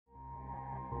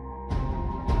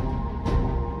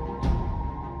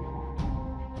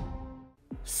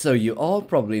So you all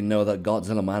probably know that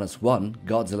Godzilla Minus One,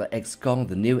 Godzilla X Kong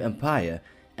The New Empire,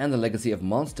 and the Legacy of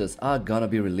Monsters are gonna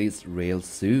be released real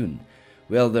soon.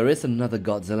 Well, there is another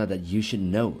Godzilla that you should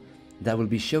know that will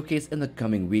be showcased in the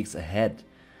coming weeks ahead.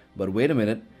 But wait a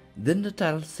minute, didn't the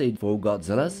title say 4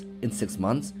 Godzillas in 6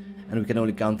 months and we can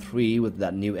only count 3 with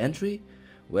that new entry?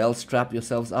 Well, strap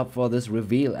yourselves up for this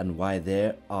reveal and why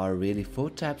there are really 4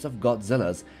 types of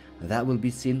Godzillas that will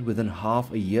be seen within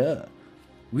half a year.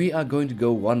 We are going to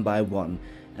go one by one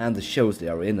and the shows they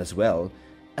are in as well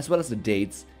as the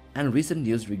dates and recent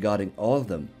news regarding all of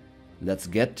them. Let's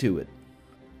get to it.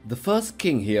 The first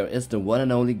king here is the one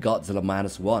and only Godzilla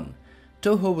Minus One.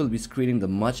 Toho will be screening the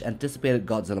much anticipated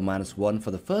Godzilla Minus One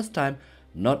for the first time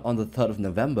not on the 3rd of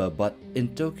November but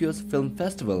in Tokyo's Film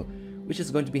Festival, which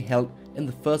is going to be held in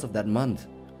the 1st of that month.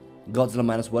 Godzilla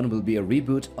Minus One will be a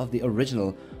reboot of the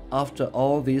original after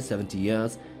all these 70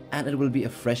 years, and it will be a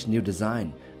fresh new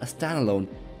design, a standalone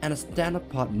and a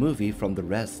stand-apart movie from the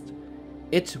rest.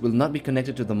 It will not be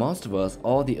connected to the Monsterverse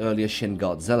or the earlier Shin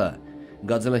Godzilla.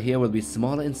 Godzilla here will be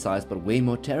smaller in size but way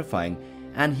more terrifying,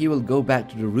 and he will go back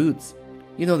to the roots.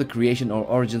 You know, the creation or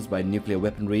origins by nuclear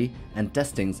weaponry and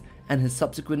testings, and his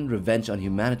subsequent revenge on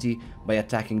humanity by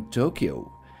attacking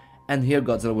Tokyo. And here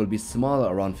Godzilla will be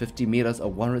smaller, around 50 meters or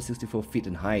 164 feet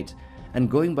in height, and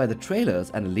going by the trailers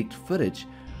and leaked footage,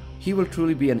 he will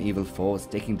truly be an evil force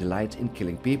taking delight in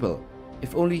killing people.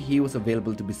 If only he was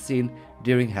available to be seen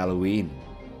during Halloween.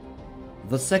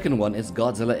 The second one is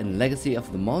Godzilla in Legacy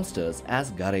of the Monsters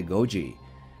as Garegoji.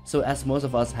 So as most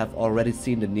of us have already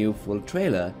seen the new full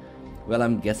trailer, well,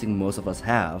 I'm guessing most of us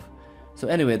have. So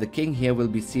anyway, the king here will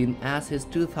be seen as his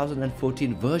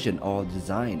 2014 version or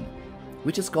design,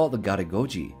 which is called the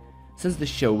Garegoji, since the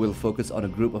show will focus on a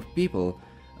group of people,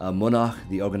 Monarch,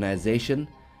 the organization,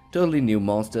 totally new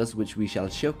monsters which we shall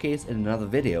showcase in another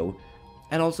video,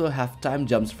 and also have time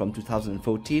jumps from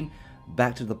 2014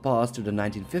 back to the past to the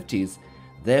 1950s.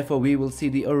 Therefore we will see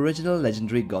the original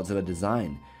legendary Godzilla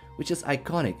design, which is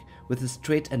iconic with his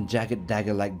straight and jagged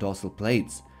dagger-like dorsal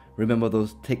plates. Remember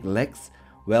those thick legs?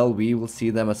 Well, we will see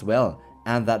them as well,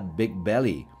 and that big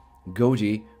belly.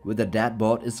 Goji with the dad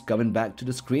bod is coming back to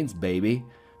the screens, baby.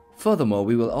 Furthermore,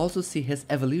 we will also see his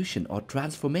evolution or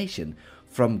transformation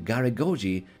from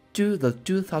Garegoji to the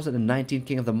 2019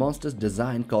 King of the Monsters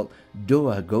design called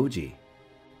Doughegoji.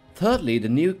 Thirdly, the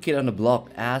new kid on the block,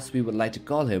 as we would like to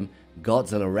call him,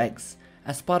 Godzilla Rex,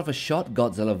 as part of a short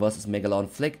Godzilla vs Megalon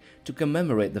flick to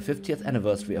commemorate the 50th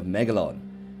anniversary of Megalon.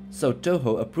 So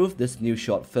Toho approved this new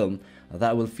short film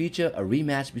that will feature a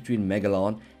rematch between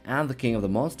Megalon and the King of the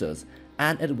Monsters,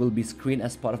 and it will be screened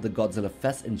as part of the Godzilla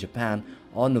Fest in Japan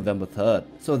on November 3rd.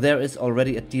 So there is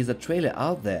already a teaser trailer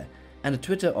out there, and a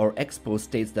Twitter or X post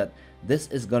states that this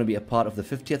is going to be a part of the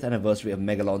 50th anniversary of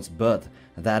Megalon's birth.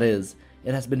 That is,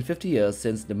 it has been 50 years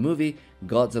since the movie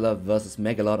Godzilla vs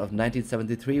Megalon of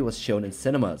 1973 was shown in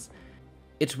cinemas.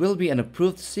 It will be an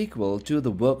approved sequel to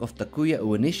the work of Takuya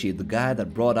Onishi, the guy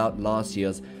that brought out last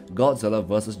year's Godzilla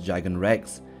vs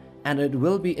Giganrex. And it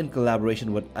will be in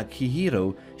collaboration with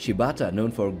Akihiro Shibata,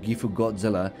 known for Gifu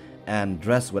Godzilla and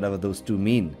Dress, whatever those two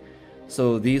mean.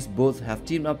 So these both have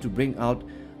teamed up to bring out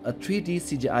a 3D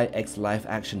CGI X live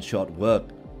action short work.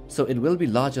 So it will be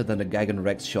larger than the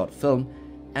Giganrex short film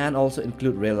and also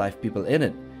include real life people in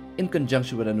it, in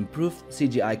conjunction with an improved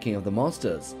CGI King of the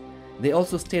Monsters. They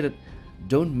also stated,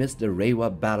 don't miss the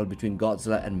Reiwa battle between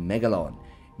Godzilla and Megalon,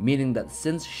 meaning that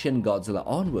since Shin Godzilla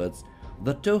onwards,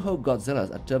 the Toho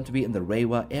Godzillas are termed to be in the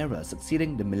Reiwa Era,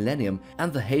 succeeding the Millennium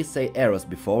and the Heisei eras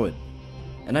before it.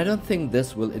 And I don't think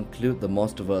this will include the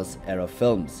Monsterverse era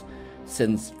films,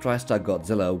 since TriStar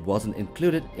Godzilla wasn't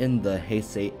included in the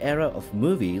Heisei era of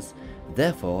movies.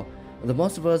 Therefore, the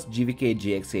Monsterverse, GVK,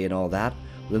 GXA and all that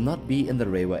will not be in the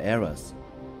Reiwa eras.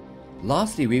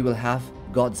 Lastly, we will have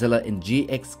Godzilla in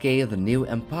GXK The New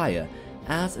Empire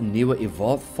as a newer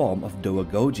evolved form of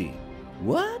Doughegoji.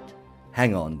 What?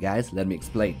 Hang on guys, let me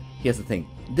explain. Here's the thing,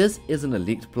 this isn't a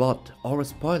leaked plot or a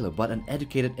spoiler but an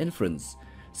educated inference.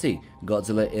 See,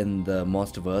 Godzilla in the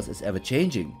Monsterverse is ever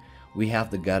changing. We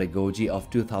have the Garegoji of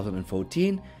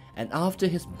 2014, and after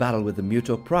his battle with the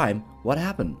Muto Prime, what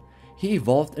happened? He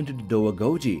evolved into the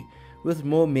Doughegoji with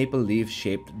more maple leaf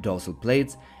shaped dorsal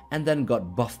plates and then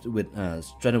got buffed with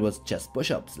strenuous chest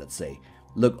push-ups, let's say.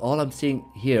 Look, all I'm seeing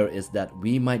here is that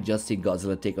we might just see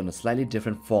Godzilla take on a slightly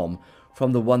different form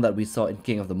from the one that we saw in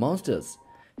King of the Monsters.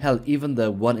 Hell, even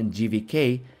the one in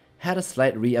GVK had a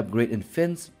slight re-upgrade in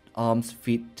fins, arms,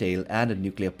 feet, tail and the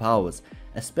nuclear powers,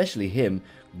 especially him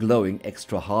glowing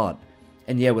extra hard.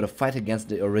 And yeah, with a fight against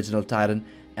the original Titan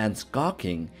And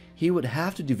Scar-King, he would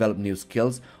have to develop new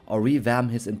skills or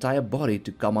revamp his entire body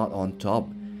to come out on top.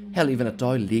 Hell, even a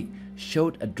toy leak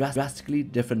showed a drastically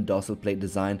different dorsal plate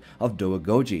design of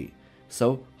Doughegoji.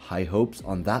 So high hopes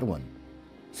on that one.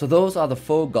 So those are the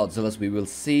 4 Godzillas we will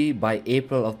see by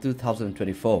April of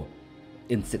 2024,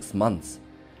 in 6 months.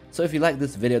 So if you like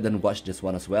this video, then watch this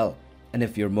one as well. And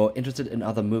if you're more interested in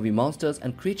other movie monsters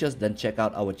and creatures, then check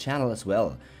out our channel as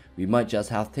well. We might just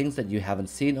have things that you haven't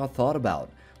seen or thought about.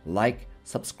 Like,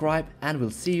 subscribe, and we'll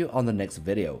see you on the next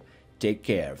video. Take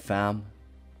care, fam.